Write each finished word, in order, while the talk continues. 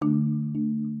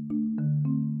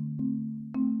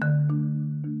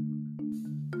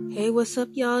Hey, what's up,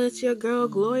 y'all? It's your girl,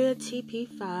 Gloria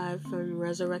TP5 from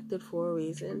Resurrected for a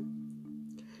Reason.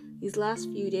 These last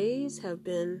few days have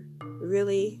been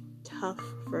really tough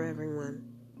for everyone.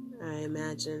 I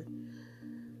imagine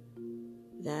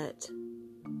that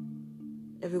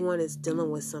everyone is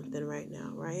dealing with something right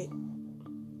now, right?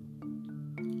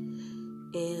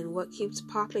 And what keeps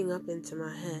popping up into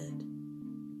my head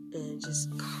and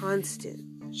just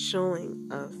constant showing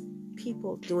of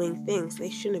people doing things they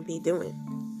shouldn't be doing.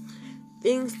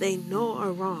 Things they know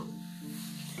are wrong.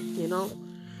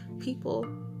 People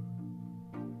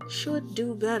should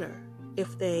do better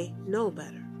if they know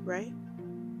better, right?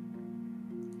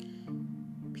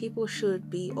 People should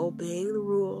be obeying the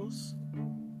rules,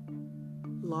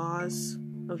 laws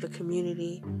of the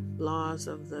community, laws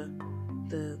of the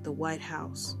White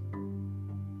House.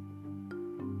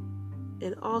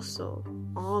 And also,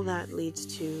 all that leads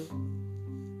to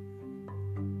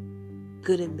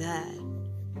good and bad,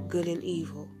 good and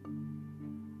evil.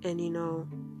 And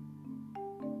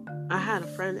I had a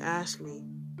friend ask me,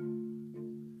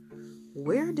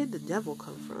 where did the devil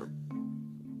come from?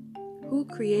 Who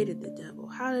created the devil?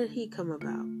 How did he come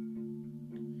about?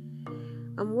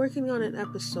 I'm working on an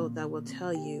episode that will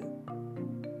tell you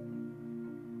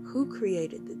who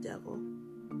created the devil,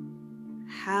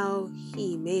 how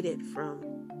he made it from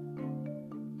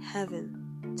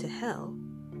heaven to hell,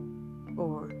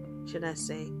 or should I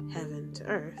say heaven to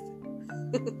earth?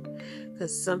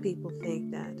 Because some people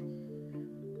think that,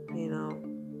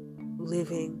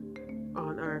 living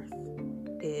on earth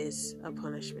is a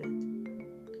punishment.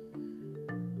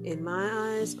 In my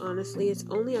eyes, honestly, it's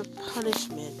only a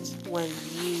punishment when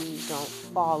you don't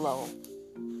follow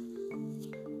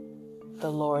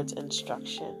the Lord's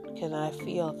instruction. Because I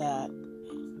feel that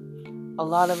a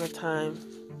lot of the time,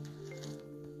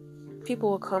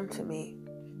 people will come to me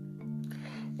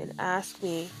and ask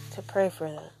me to pray for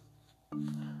them,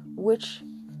 which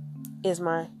is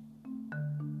my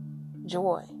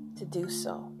joy to do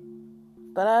so.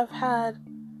 But I've had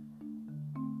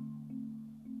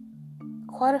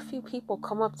quite a few people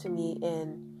come up to me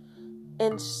and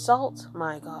insult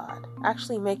my God,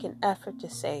 actually make an effort to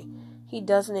say he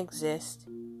doesn't exist.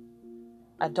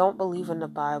 I don't believe in the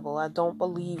Bible. I don't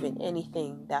believe in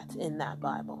anything that's in that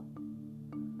Bible.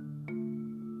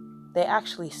 They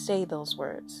actually say those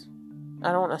words.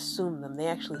 I don't assume them. They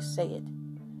actually say it.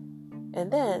 And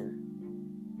then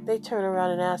they turn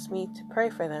around and ask me to pray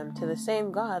for them to the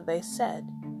same God they said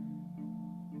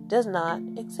does not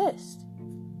exist.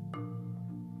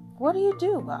 What do you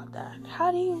do about that?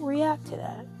 How do you react to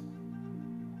that?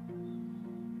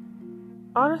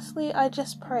 Honestly, I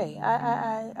just pray.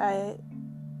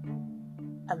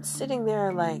 I'm sitting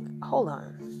there like, hold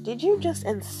on. Did you just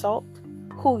insult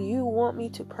who you want me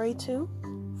to pray to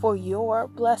for your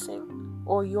blessing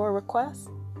or your request?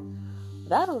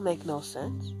 That don't make no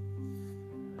sense.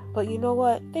 But you know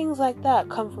what? Things like that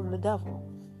come from the devil.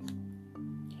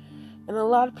 And a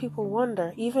lot of people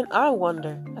wonder, even I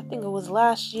wonder. I think it was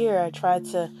last year I tried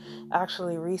to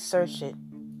actually research it.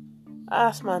 I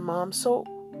asked my mom, so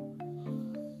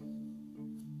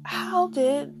how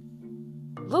did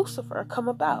Lucifer come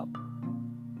about?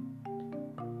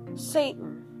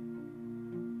 Satan.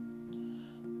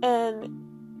 And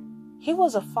he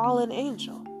was a fallen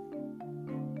angel.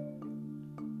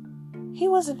 He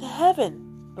was in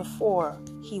heaven before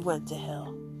he went to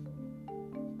hell.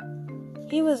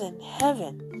 He was in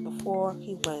heaven before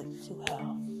he went to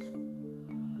hell.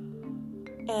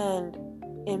 And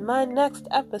in my next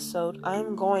episode,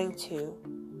 I'm going to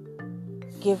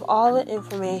give all the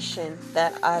information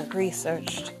that I've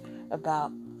researched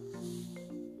about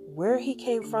where he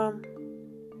came from,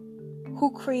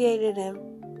 who created him,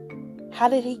 how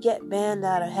did he get banned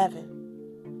out of heaven,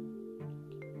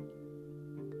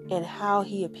 and how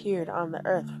he appeared on the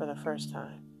earth for the first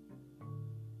time.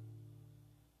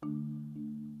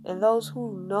 And those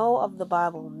who know of the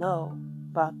Bible know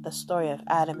about the story of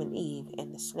Adam and Eve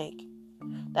and the snake.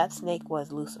 That snake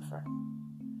was Lucifer.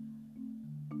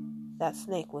 That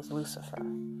snake was Lucifer.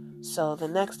 So the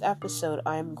next episode,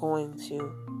 I'm going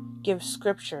to give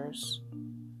scriptures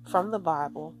from the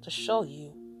Bible to show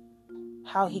you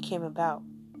how he came about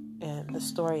and the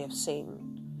story of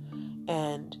Satan.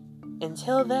 And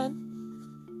until then,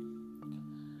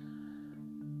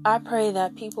 I pray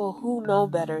that people who know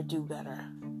better do better.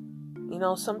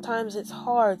 Sometimes it's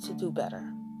hard to do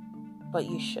better, but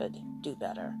you should do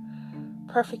better.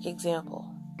 Perfect example.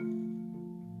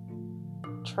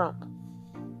 Trump.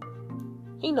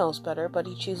 He knows better, but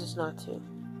he chooses not to.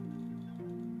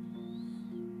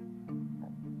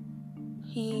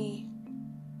 He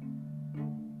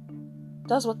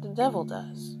does what the devil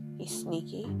does. He's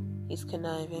sneaky. He's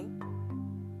conniving.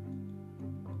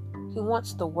 He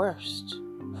wants the worst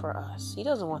for us. He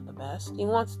doesn't want the best. He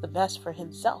wants the best for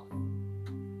himself.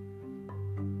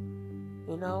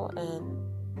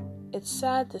 And it's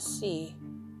sad to see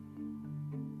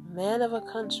a man of a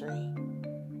country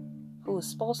who is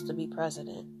supposed to be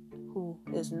president, who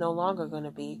is no longer going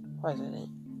to be president,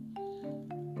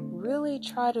 really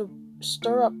try to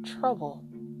stir up trouble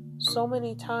so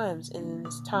many times in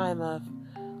this time of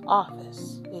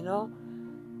office,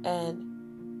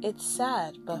 and it's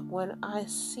sad, but when I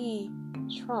see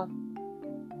Trump,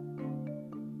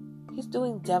 he's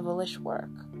doing devilish work,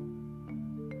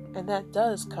 and that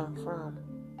does come from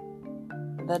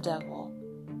the devil.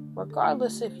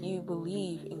 Regardless if you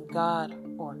believe in God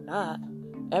or not,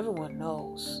 everyone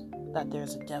knows that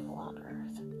there's a devil on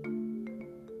earth,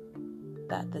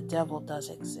 that the devil does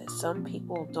exist. Some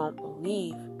people don't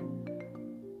believe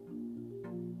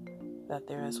that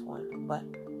there is one, but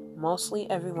mostly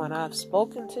everyone I've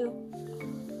spoken to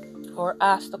or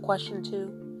asked the question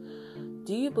to,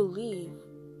 do you believe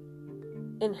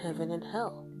in heaven and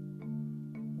hell?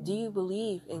 Do you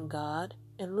believe in God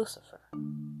and Lucifer?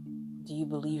 Do you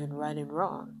believe in right and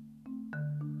wrong?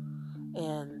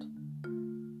 And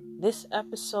this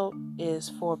episode is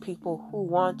for people who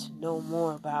want to know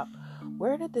more about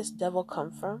where did this devil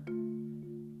come from,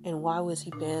 and why was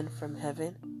he banned from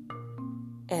heaven,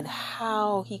 and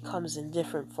how he comes in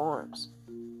different forms.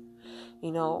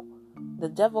 The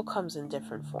devil comes in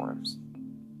different forms.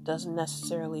 Doesn't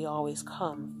necessarily always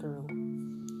come through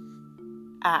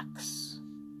acts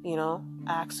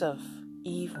of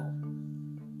evil.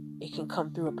 It can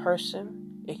come through a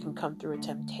person. It can come through a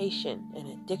temptation, an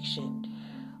addiction,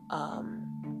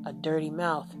 a dirty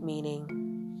mouth, meaning,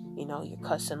 you're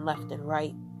cussing left and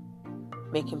right,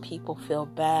 making people feel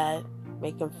bad,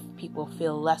 making people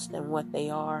feel less than what they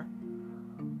are,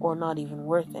 or not even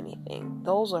worth anything.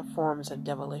 Those are forms of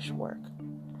devilish work.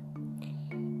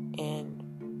 And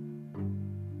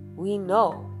we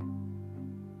know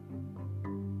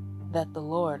that the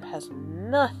Lord has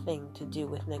nothing to do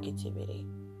with negativity.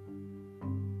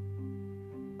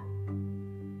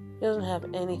 He doesn't have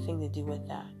anything to do with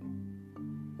that.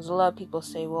 Because a lot of people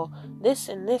say, well, this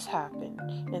and this happened,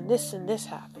 and this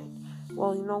happened.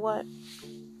 Well, you know what?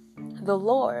 The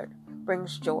Lord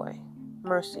brings joy,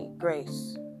 mercy,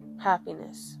 grace,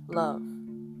 happiness, love.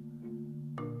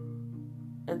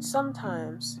 And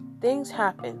sometimes things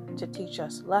happen to teach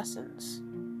us lessons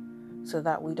so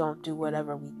that we don't do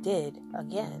whatever we did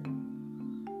again.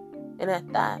 And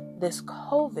at that, this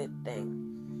COVID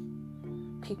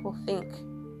thing, people think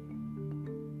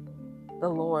the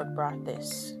Lord brought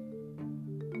this.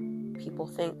 People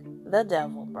think the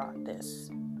devil brought this.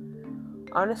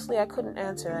 Honestly, I couldn't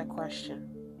answer that question.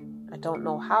 I don't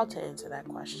know how to answer that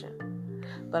question.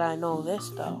 But I know this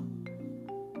though.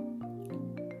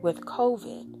 With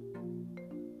COVID,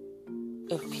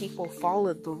 if people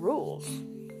followed the rules,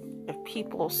 if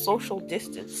people social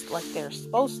distanced like they're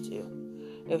supposed to,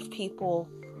 if people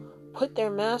put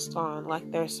their mask on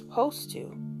like they're supposed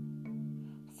to,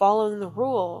 following the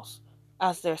rules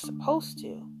as they're supposed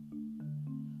to,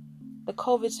 the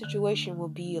COVID situation will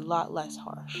be a lot less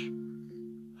harsh.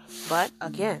 But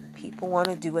again, people want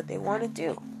to do what they want to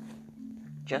do.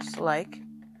 Just like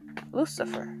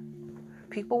Lucifer.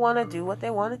 People want to do what they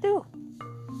want to do.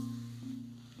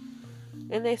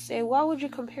 And they say, why would you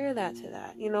compare that to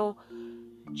that?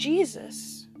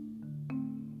 Jesus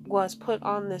was put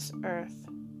on this earth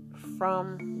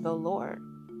from the Lord.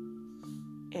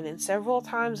 And in several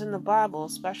times in the Bible,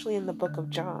 especially in the book of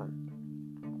John,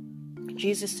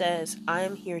 Jesus says, I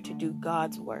am here to do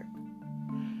God's work.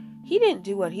 He didn't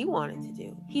do what he wanted to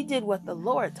do. He did what the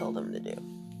Lord told him to do.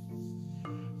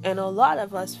 And a lot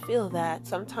of us feel that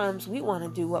sometimes we want to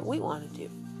do what we want to do.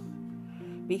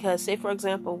 Because, say, for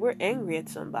example, we're angry at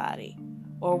somebody,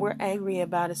 or we're angry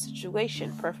about a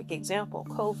situation. Perfect example,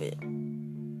 COVID.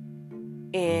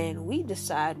 And we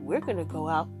decide we're going to go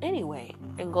out anyway,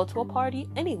 and go to a party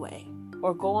anyway,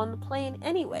 or go on the plane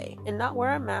anyway, and not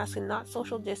wear a mask and not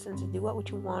social distance and do what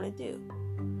you want to do.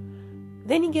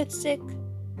 Then you get sick,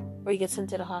 or you get sent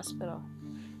to the hospital,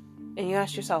 and you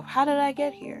ask yourself, how did I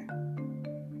get here?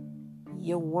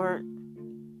 You weren't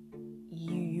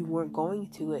going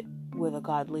to it with a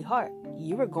godly heart.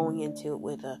 You were going into it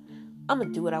with I'm going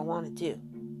to do what I want to do.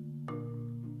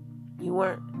 You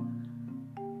weren't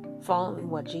following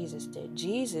what Jesus did.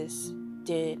 Jesus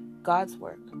did God's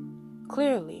work.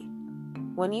 Clearly,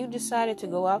 when you decided to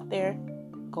go out there,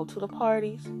 go to the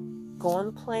parties, go on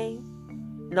the plane,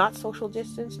 not social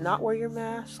distance, not wear your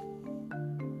mask,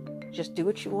 just do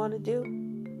what you want to do,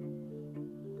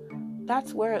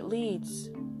 that's where it leads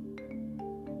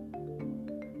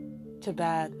to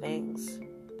bad things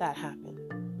that happen.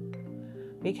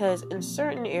 Because in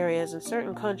certain areas, in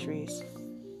certain countries,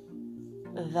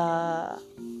 the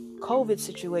COVID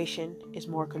situation is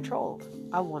more controlled.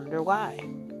 I wonder why.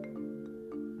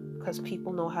 Because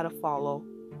people know how to follow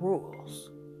rules.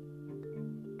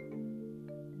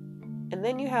 And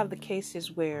then you have the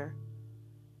cases where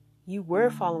you were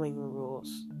following the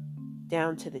rules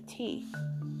down to the T,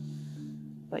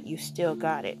 but you still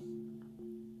got it.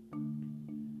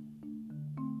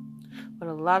 But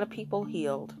a lot of people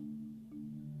healed,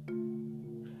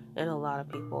 and a lot of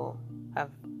people have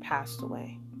passed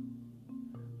away.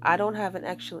 I don't have an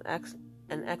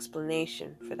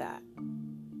explanation for that.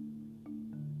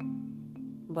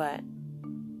 But,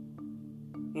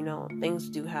 things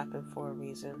do happen for a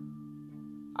reason.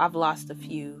 I've lost a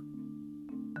few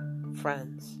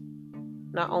friends,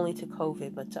 not only to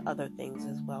COVID, but to other things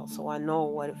as well. So I know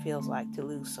what it feels like to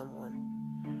lose someone.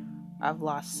 I've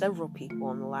lost several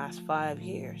people in the last 5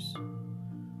 years.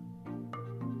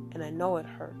 And I know it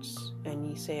hurts. And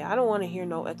you say, I don't want to hear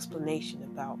no explanation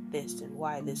about this and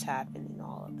why this happened and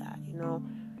all of that.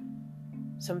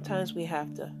 Sometimes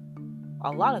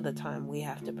a lot of the time we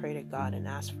have to pray to God and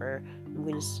ask for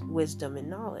wisdom and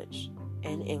knowledge.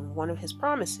 And in one of his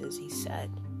promises, he said,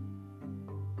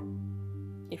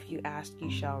 if you ask,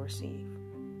 you shall receive.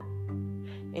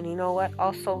 And you know what?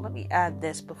 Also, let me add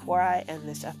this before I end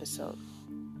this episode.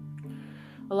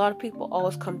 A lot of people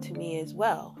always come to me as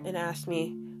well and ask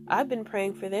me, I've been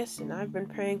praying for this and I've been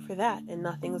praying for that, and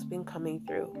nothing's been coming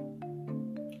through.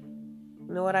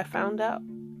 You know what I found out?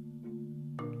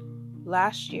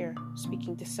 Last year,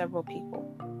 speaking to several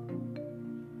people,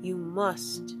 you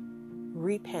must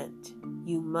repent.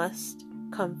 You must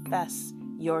confess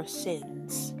your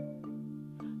sins.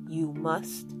 You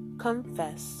must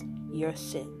confess your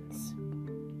sins.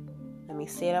 Let me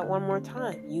say that one more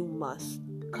time. You must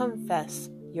confess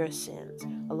your sins.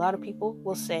 A lot of people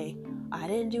will say, I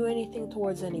didn't do anything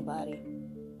towards anybody.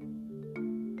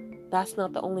 That's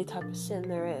not the only type of sin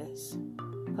there is.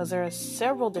 Because there are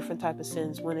several different types of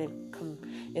sins when it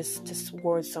is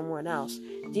towards someone else.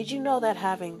 Did you know that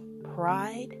having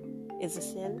pride is a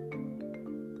sin?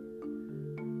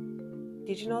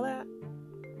 Did you know that?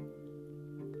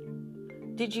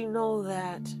 Did you know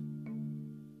that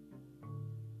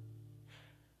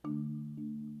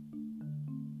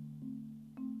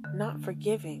not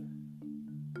forgiving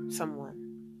someone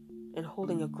and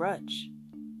holding a grudge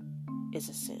is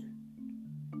a sin?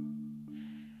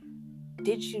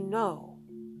 Did you know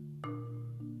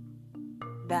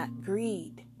that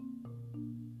greed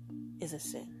is a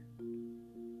sin?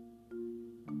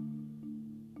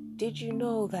 Did you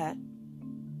know that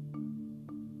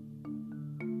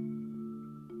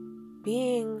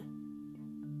being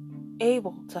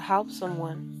able to help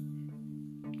someone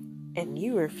and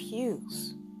you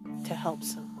refuse to help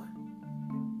someone,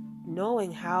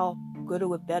 knowing how good it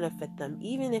would benefit them,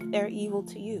 even if they're evil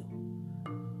to you,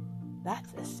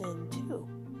 that's a sin too.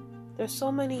 There's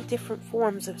so many different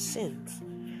forms of sins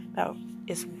that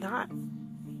is not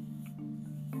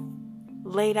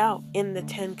laid out in the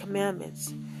 10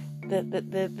 Commandments.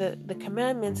 The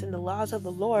commandments and the laws of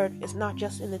the Lord is not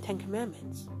just in the 10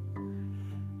 Commandments.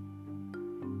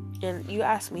 And you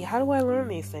ask me, how do I learn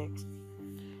these things?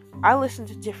 I listen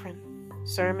to different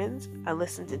sermons. I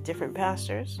listen to different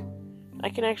pastors. I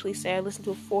can actually say I listen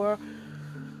to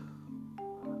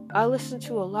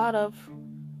a lot of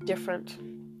different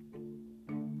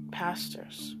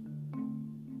pastors.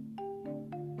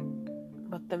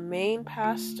 But the main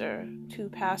two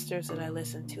pastors that I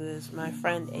listen to is my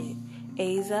friend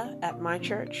Asa at my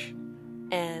church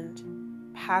and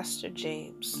Pastor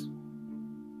James.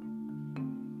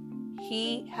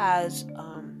 He has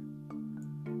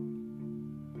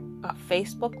a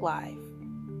Facebook Live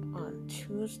on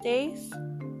Tuesdays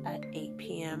at 8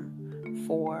 p.m.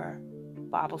 for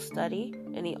Bible study,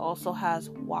 and he also has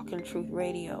Walk in Truth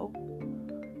Radio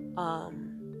on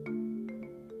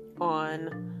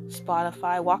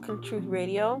Spotify. Walk in Truth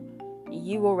Radio,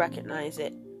 you will recognize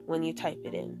it when you type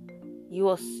it in. You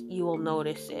will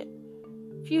notice it.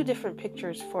 A few different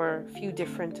pictures for a few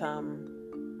different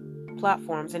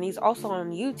platforms, and he's also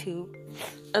on YouTube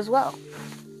as well.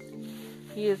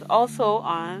 He is also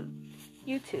on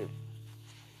YouTube,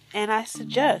 and I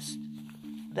suggest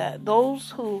that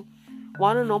those who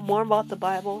want to know more about the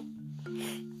Bible,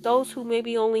 those who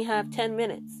maybe only have 10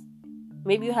 minutes,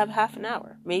 maybe you have half an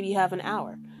hour, maybe you have an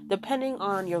hour, depending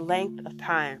on your length of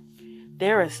time,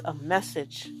 there is a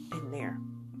message in there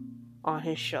on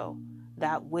his show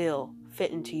that will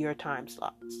fit into your time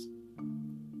slots.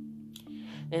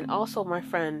 And also my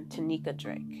friend Tanika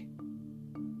Drake.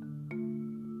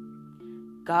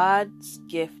 God's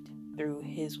Gift Through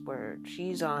His Word.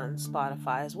 She's on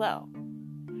Spotify as well.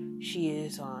 She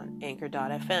is on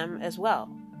Anchor.fm as well.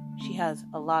 She has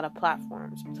a lot of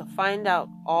platforms. To find out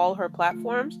all her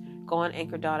platforms, go on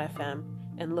Anchor.fm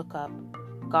and look up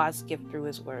God's Gift Through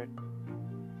His Word.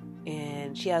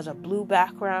 And she has a blue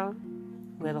background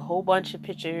with a whole bunch of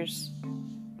pictures.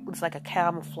 Looks like a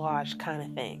camouflage kind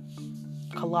of thing.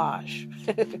 Collage.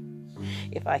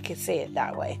 If I could say it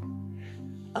that way.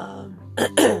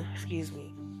 Excuse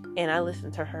me. And I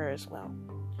listen to her as well.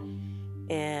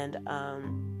 And I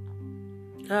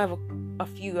have a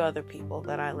few other people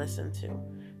that I listen to.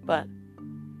 But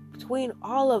between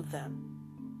all of them,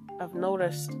 I've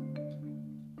noticed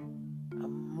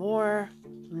I'm more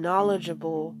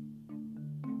knowledgeable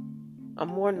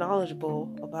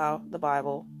about the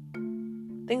Bible.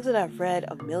 Things that I've read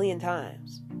a million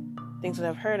times. Things that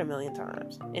I've heard a million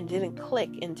times. And didn't click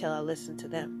until I listened to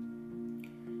them.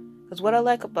 Because what I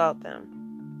like about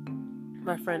them,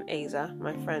 my friend Aza,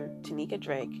 my friend Tanika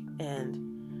Drake, and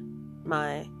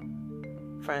my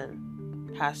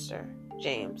friend Pastor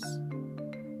James,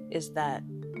 is that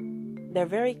they're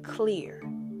very clear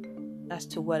as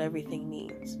to what everything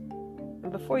means.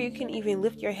 And before you can even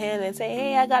lift your hand and say,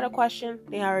 hey, I got a question,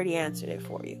 they already answered it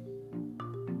for you.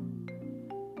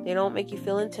 They don't make you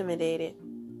feel intimidated.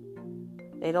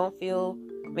 They don't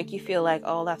make you feel like,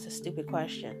 oh, that's a stupid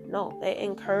question. No, they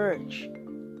encourage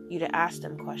you to ask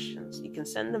them questions. You can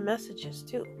send them messages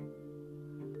too.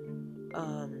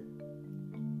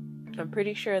 I'm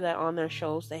pretty sure that on their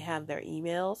shows they have their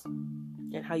emails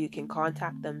and how you can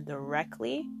contact them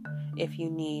directly if you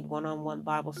need one-on-one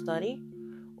Bible study,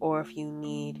 or if you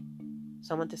need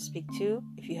someone to speak to,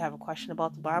 if you have a question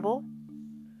about the Bible.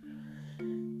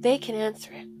 They can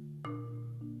answer it.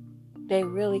 They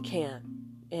really can.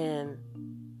 And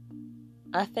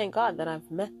I thank God that I've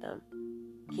met them.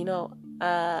 You know,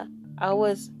 I've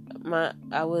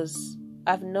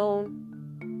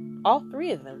known all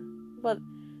three of them, but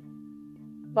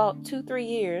about 2-3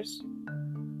 years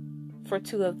for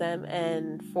two of them,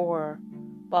 and for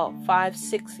about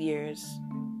 5-6 years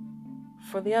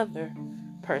for the other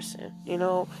person, you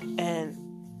know. And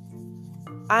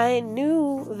I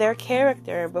knew their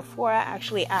character before I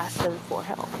actually asked them for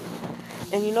help.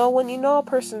 And you know, when you know a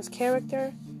person's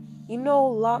character, you know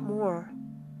a lot more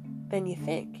than you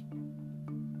think.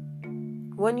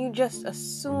 When you just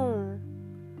assume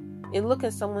and look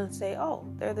at someone and say, oh,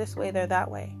 they're this way, they're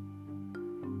that way.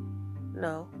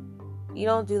 No, you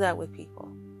don't do that with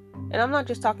people. And I'm not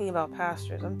just talking about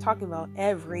pastors. I'm talking about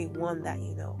everyone that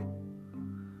you know.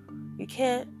 You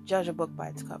can't judge a book by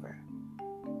its cover.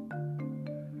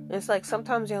 And it's like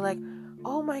sometimes you're like,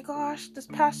 oh my gosh, this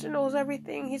pastor knows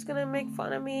everything. He's going to make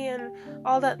fun of me and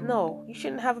all that. No, you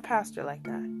shouldn't have a pastor like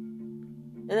that.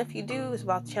 And if you do, it's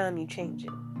about time you change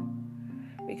it.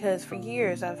 Because for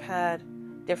years I've had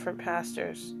different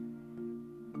pastors.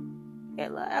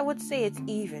 And I would say it's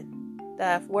even.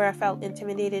 That where I felt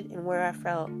intimidated and where I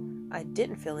felt I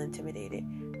didn't feel intimidated.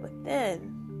 But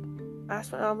then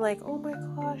that's when I'm like, oh my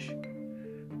gosh,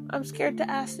 I'm scared to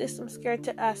ask this, I'm scared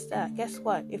to ask that. Guess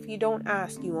what? If you don't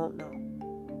ask, you won't know.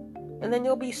 And then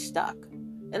you'll be stuck.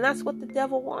 And that's what the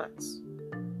devil wants.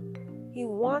 He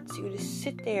wants you to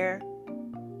sit there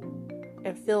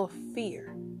and feel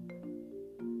fear.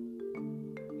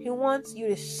 He wants you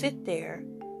to sit there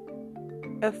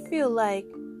and feel like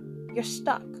you're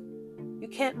stuck. You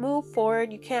can't move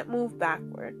forward, you can't move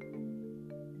backward.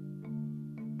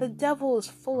 The devil is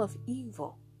full of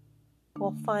evil.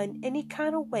 Will find any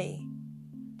kind of way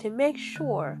to make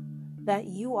sure that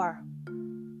you are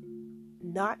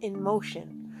not in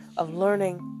motion of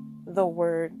learning the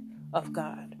Word of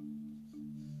God.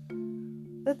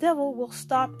 The devil will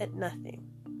stop at nothing.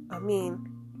 I mean,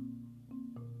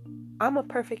 I'm a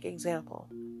perfect example.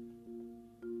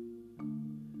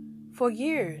 For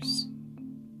years,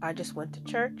 I just went to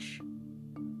church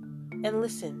and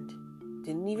listened.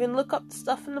 Didn't even look up the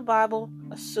stuff in the Bible.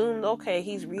 Assumed, okay,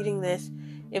 he's reading this.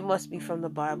 It must be from the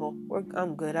Bible.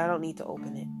 I'm good. I don't need to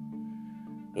open it.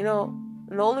 You know,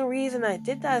 and the only reason I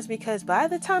did that is because by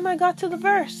the time I got to the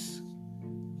verse,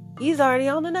 he's already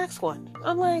on the next one.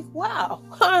 I'm like, wow,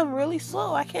 I'm really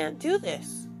slow. I can't do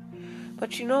this.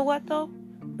 But you know what, though?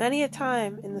 Many a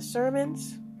time in the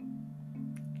sermons,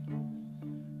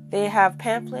 they have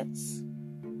pamphlets,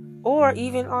 or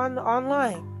even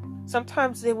online.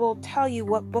 Sometimes they will tell you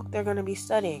what book they're going to be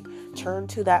studying. Turn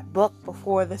to that book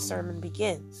before the sermon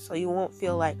begins, so you won't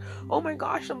feel like, oh my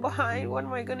gosh, I'm behind. What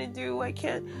am I going to do? I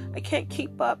can't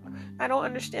keep up. I don't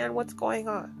understand what's going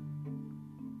on.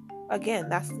 Again,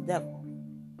 that's the devil.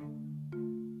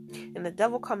 And the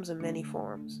devil comes in many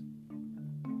forms.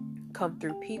 come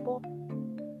through people.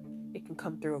 It can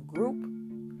come through a group.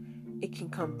 It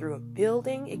can come through a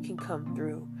building. It can come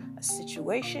through a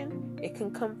situation. It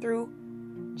can come through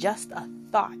just a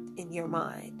thought in your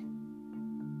mind.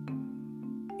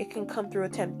 It can come through a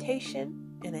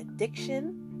temptation, an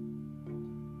addiction,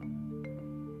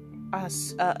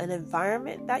 an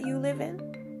environment that you live in,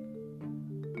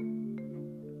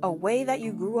 a way that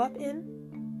you grew up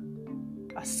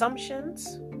in,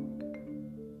 assumptions,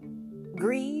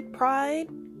 greed, pride,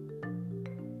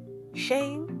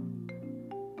 shame.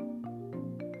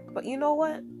 But you know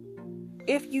what?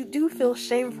 If you do feel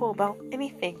shameful about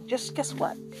anything, just guess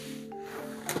what?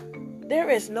 There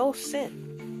is no sin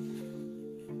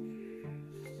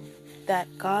that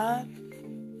God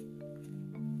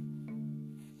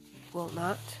will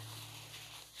not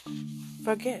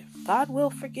forgive. God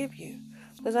will forgive you.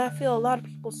 Because I feel a lot of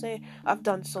people say, I've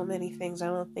done so many things, I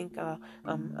don't think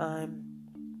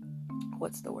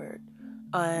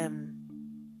I'm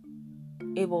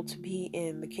able to be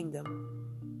in the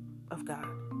kingdom of God.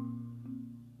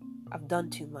 I've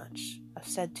done too much. I've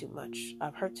said too much.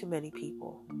 I've hurt too many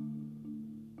people.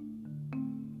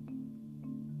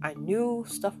 I knew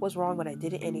stuff was wrong, but I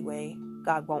did it anyway.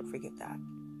 God won't forgive that.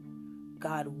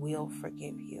 God will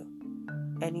forgive you.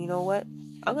 And you know what?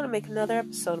 I'm going to make another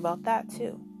episode about that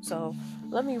too. So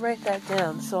let me write that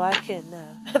down so I can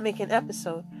make an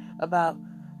episode about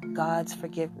God's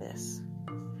forgiveness.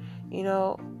 You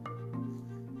know,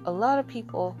 a lot of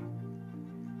people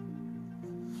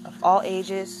of all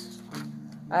ages,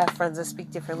 I have friends that speak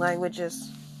different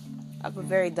languages. I have a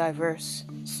very diverse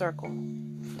circle.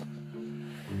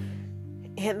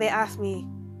 And they ask me,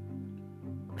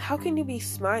 how can you be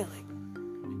smiling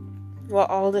while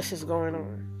all this is going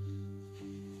on?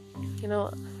 You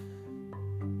know,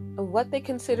 what they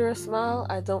consider a smile,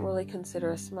 I don't really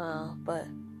consider a smile, but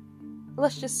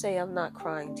let's just say I'm not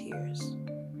crying tears.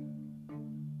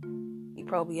 You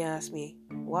probably ask me,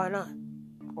 why not?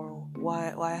 Or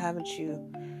why haven't you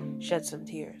shed some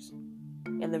tears?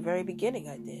 In the very beginning,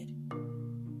 I did.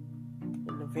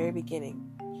 In the very beginning.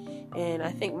 And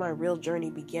I think my real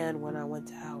journey began when I went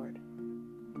to Howard.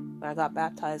 When I got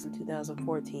baptized in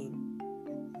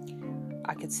 2014.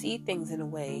 I could see things in a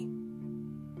way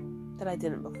that I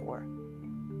didn't before.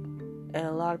 And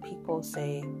a lot of people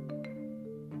say,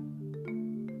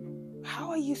 how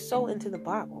are you so into the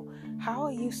Bible? How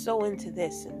are you so into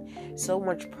this and so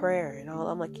much prayer and all?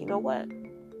 I'm like, you know what?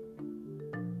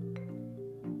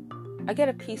 I get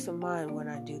a peace of mind when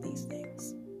I do these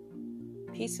things.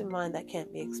 Peace of mind that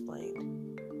can't be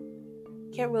explained.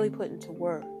 Can't really put into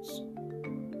words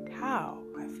how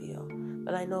I feel.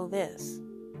 But I know this.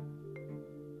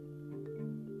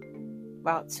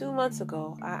 About 2 months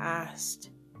ago, I asked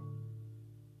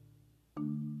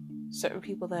certain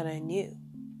people that I knew,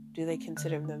 do they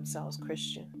consider themselves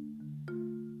Christian?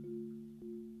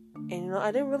 And you know,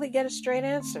 I didn't really get a straight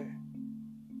answer.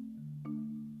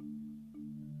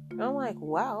 And I'm like,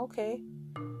 wow, okay.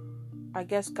 I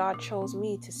guess God chose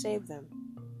me to save them.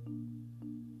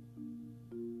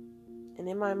 And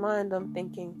in my mind, I'm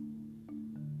thinking,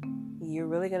 you're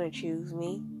really going to choose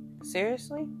me?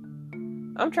 Seriously?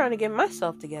 I'm trying to get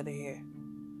myself together here.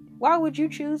 Why would you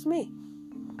choose me?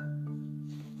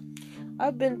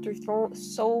 I've been through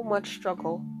so much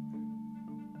struggle.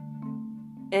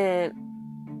 And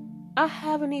I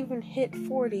haven't even hit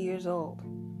 40 years old.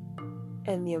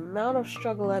 And the amount of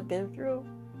struggle I've been through,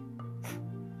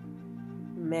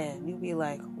 man, you'd be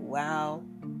like, wow,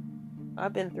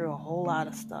 I've been through a whole lot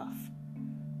of stuff.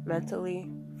 Mentally,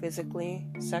 physically,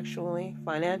 sexually,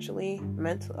 financially,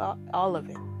 mental, all of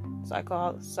it.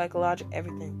 Psychological,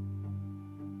 everything.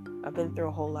 I've been through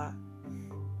a whole lot.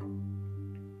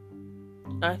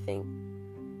 I think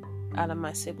out of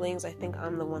my siblings, I think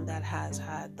I'm the one that has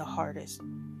had the hardest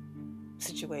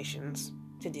situations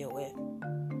to deal with.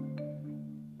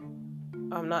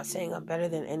 I'm not saying I'm better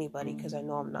than anybody because I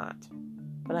know I'm not.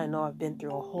 But I know I've been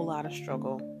through a whole lot of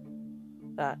struggle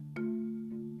that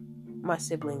my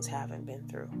siblings haven't been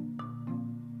through.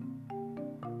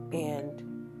 And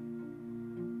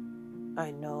I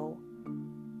know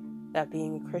that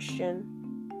being a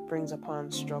Christian brings upon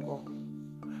struggle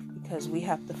because we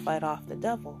have to fight off the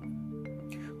devil.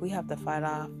 We have to fight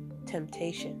off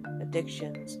temptation,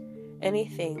 addictions,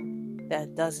 anything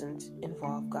that doesn't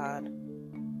involve God.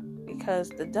 Because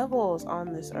the devil is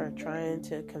on this earth trying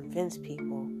to convince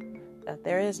people that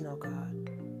there is no God.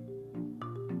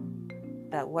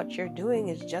 That what you're doing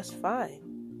is just fine.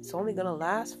 It's only going to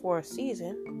last for a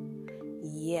season.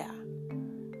 Yeah.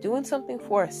 Doing something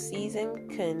for a season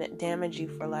can damage you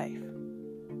for life.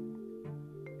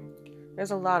 There's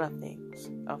a lot of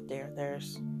things out there.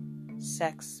 There's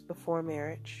sex before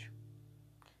marriage,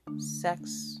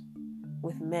 sex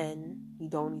with men you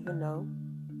don't even know,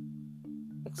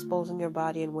 exposing your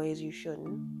body in ways you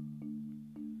shouldn't,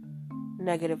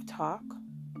 negative talk,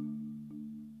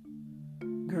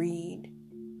 greed,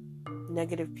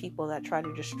 negative people that try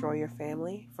to destroy your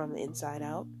family from the inside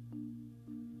out,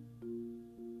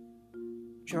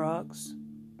 drugs,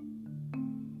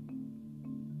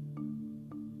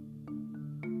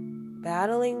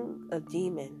 battling a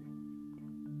demon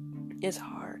is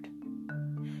hard,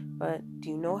 but do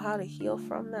you know how to heal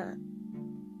from that?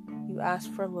 You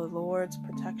ask for the Lord's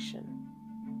protection.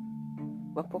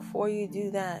 But before you do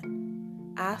that,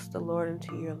 ask the Lord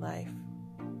into your life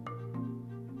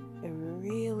and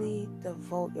really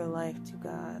devote your life to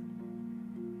God.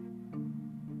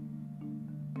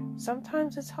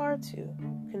 Sometimes it's hard to,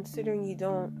 considering you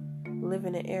don't live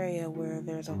in an area where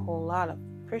there's a whole lot of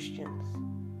Christians.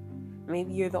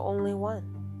 Maybe you're the only one,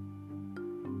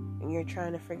 and you're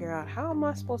trying to figure out, how am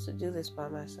I supposed to do this by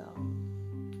myself?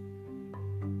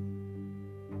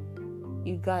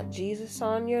 You got Jesus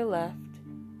on your left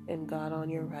and God on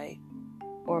your right,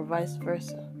 or vice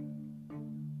versa.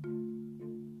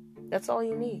 That's all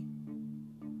you need.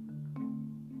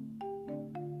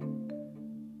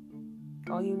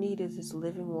 All you need is this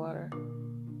living water.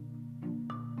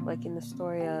 Like in the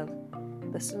story of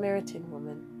the Samaritan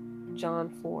woman, John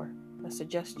 4. I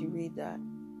suggest you read that.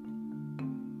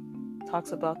 It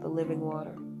talks about the living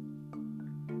water.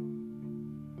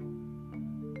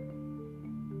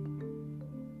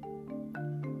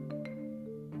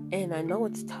 And I know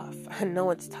it's tough.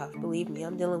 Believe me,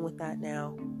 I'm dealing with that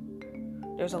now.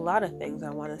 There's a lot of things I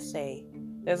want to say.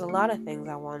 There's a lot of things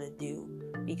I want to do,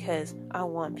 because I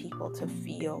want people to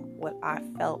feel what I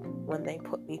felt when they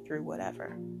put me through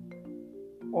whatever,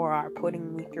 or are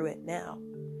putting me through it now.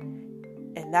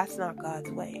 And that's not God's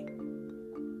way.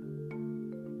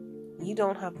 You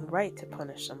don't have the right to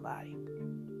punish somebody.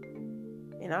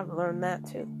 And I've learned that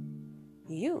too.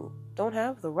 You don't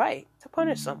have the right to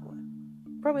punish someone.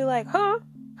 Probably like, huh?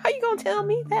 How you gonna tell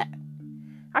me that?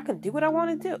 I can do what I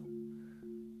want to do.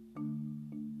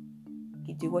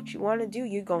 You do what you want to do,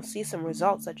 you're gonna see some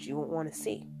results that you won't want to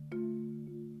see.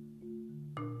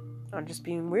 I'm just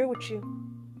being real with you.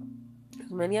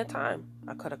 There's many a time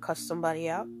I could have cussed somebody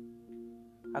out.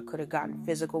 I could have gotten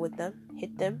physical with them,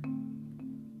 hit them.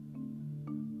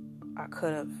 I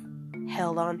could have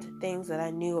held on to things that I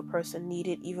knew a person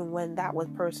needed, even when that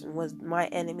person was my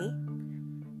enemy.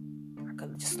 I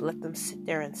could have just let them sit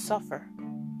there and suffer.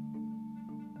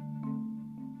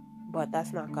 But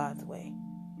that's not God's way.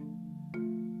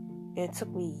 And it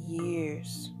took me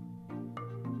years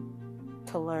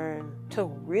to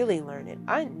really learn it.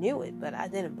 I knew it, but I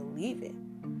didn't believe it.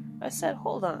 I said,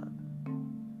 hold on.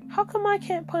 How come I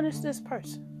can't punish this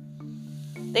person?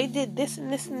 They did this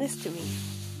and this and this to me.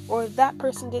 Or that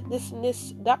person did this and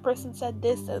this. That person said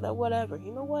this or that, whatever.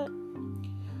 You know what?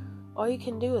 All you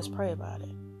can do is pray about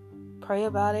it. Pray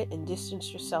about it and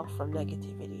distance yourself from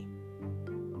negativity.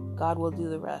 God will do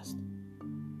the rest.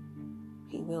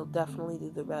 He will definitely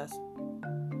do the rest.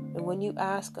 And when you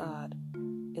ask God,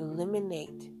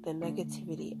 eliminate the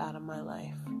negativity out of my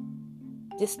life.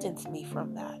 Distance me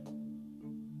from that.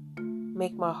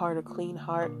 Make my heart a clean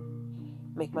heart.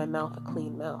 Make my mouth a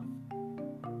clean mouth.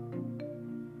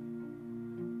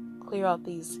 Clear out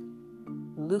these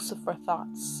Lucifer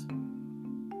thoughts.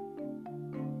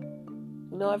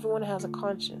 You know, everyone has a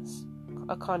conscience.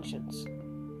 A conscience.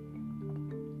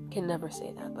 Can never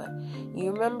say that, but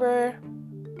you remember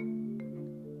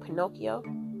Pinocchio?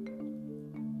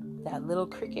 That little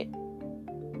cricket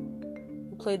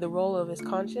who played the role of his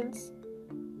conscience?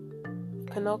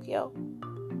 Pinocchio?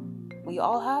 We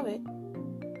all have it.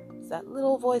 It's that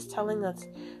little voice telling us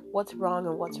what's wrong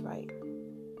and what's right.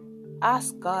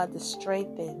 Ask God to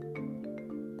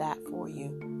strengthen that for you.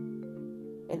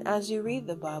 And as you read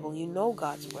the Bible, you know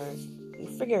God's word. You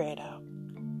figure it out.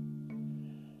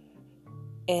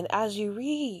 And as you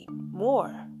read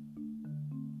more,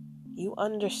 you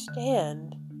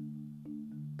understand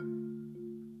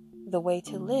the way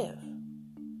to live.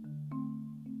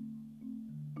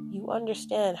 You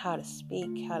understand how to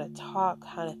speak, how to talk,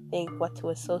 how to think, what to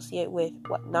associate with,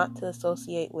 what not to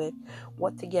associate with,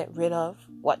 what to get rid of,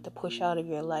 what to push out of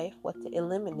your life, what to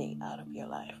eliminate out of your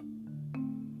life.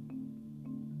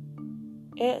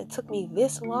 And it took me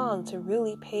this long to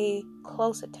really pay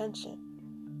close attention,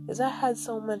 because I had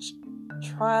so much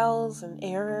trials and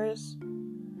errors.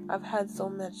 I've had so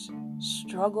much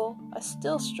struggle. I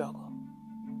still struggle.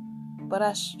 But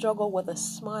I struggle with a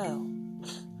smile.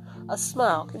 A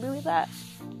smile. Can you believe that?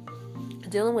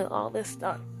 Dealing with all this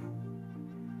stuff.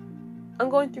 I'm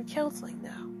going through counseling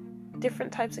now.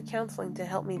 different types of counseling to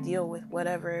help me deal with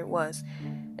whatever it was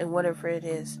and whatever it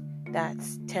is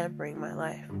that's tampering my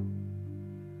life.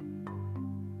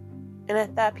 And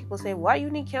at that, people say, why do you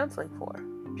need counseling for?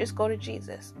 Just go to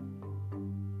Jesus.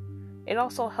 It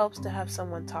also helps to have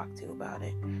someone talk to about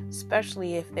it,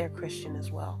 especially if they're Christian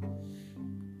as well,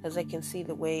 because they can see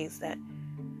the ways that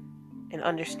and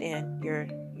understand your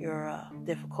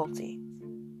difficulty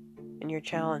and your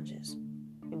challenges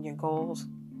and your goals.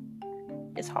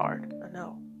 It's hard, I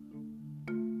know.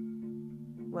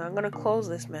 Well, I'm going to close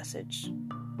this message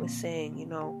with saying,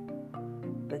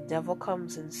 the devil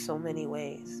comes in so many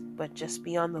ways, but just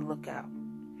be on the lookout.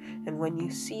 And when you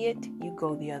see it, you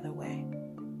go the other way.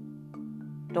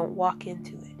 Don't walk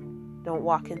into it. Don't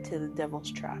walk into the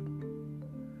devil's trap.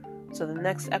 So the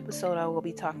next episode, I will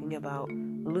be talking about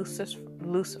Lucifer.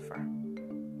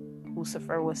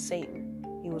 Lucifer was Satan.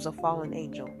 He was a fallen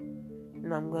angel.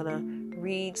 And I'm going to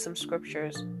read some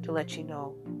scriptures to let you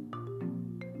know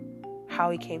how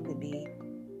he came to be,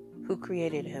 who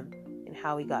created him, and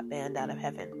how he got banned out of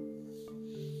heaven.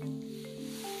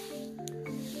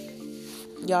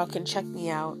 Y'all can check me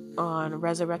out on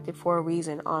Resurrected for a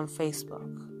Reason on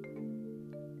Facebook,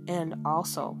 and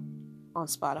also on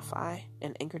Spotify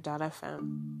and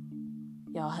Anchor.fm.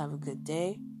 Y'all have a good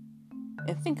day,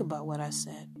 and think about what I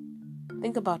said.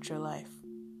 Think about your life.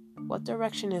 What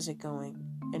direction is it going,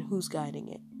 and who's guiding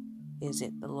it? Is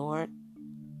it the Lord?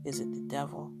 Is it the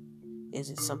devil? Is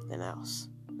it something else?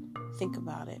 Think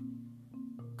about it.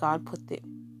 God put the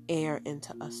air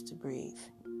into us to breathe.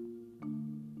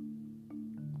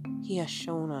 He has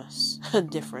shown us a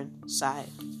different side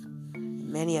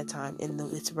many a time.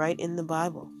 It's right in the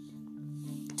Bible.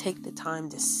 Take the time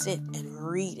to sit and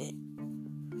read it.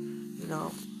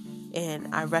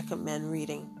 And I recommend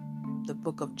reading the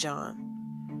book of John.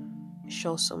 It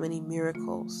shows so many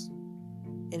miracles.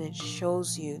 And it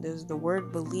shows you, there's the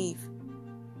word believe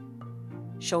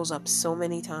shows up so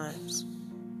many times.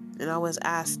 And I was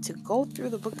asked to go through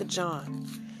the book of John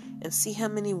and see how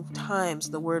many times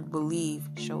the word believe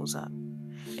shows up.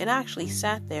 And I actually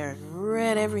sat there and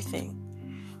read everything.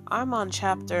 I'm on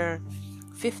chapter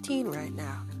 15 right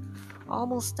now.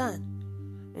 Almost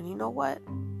done. And you know what?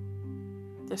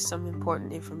 There's some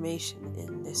important information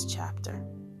in this chapter.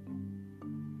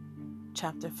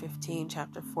 Chapter 15,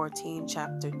 chapter 14,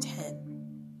 chapter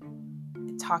 10.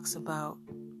 It talks about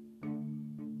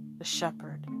the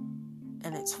shepherd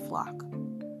and its flock.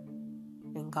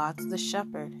 And God's the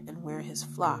shepherd and we're his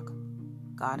flock.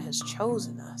 God has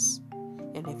chosen us.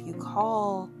 And if you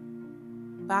call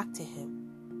back to him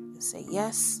and say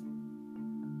yes,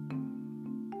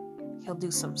 he'll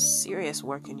do some serious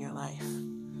work in your life.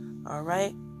 All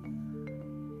right?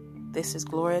 This is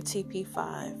Gloria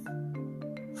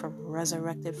TP5 from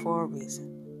Resurrected for a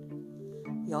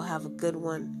Reason. Y'all have a good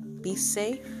one. Be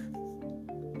safe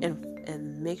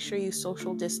and make sure you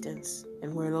social distance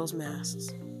and wear those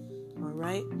masks. All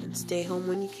right? And stay home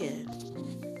when you can.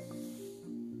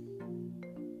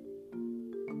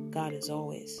 God is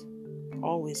always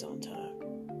on time.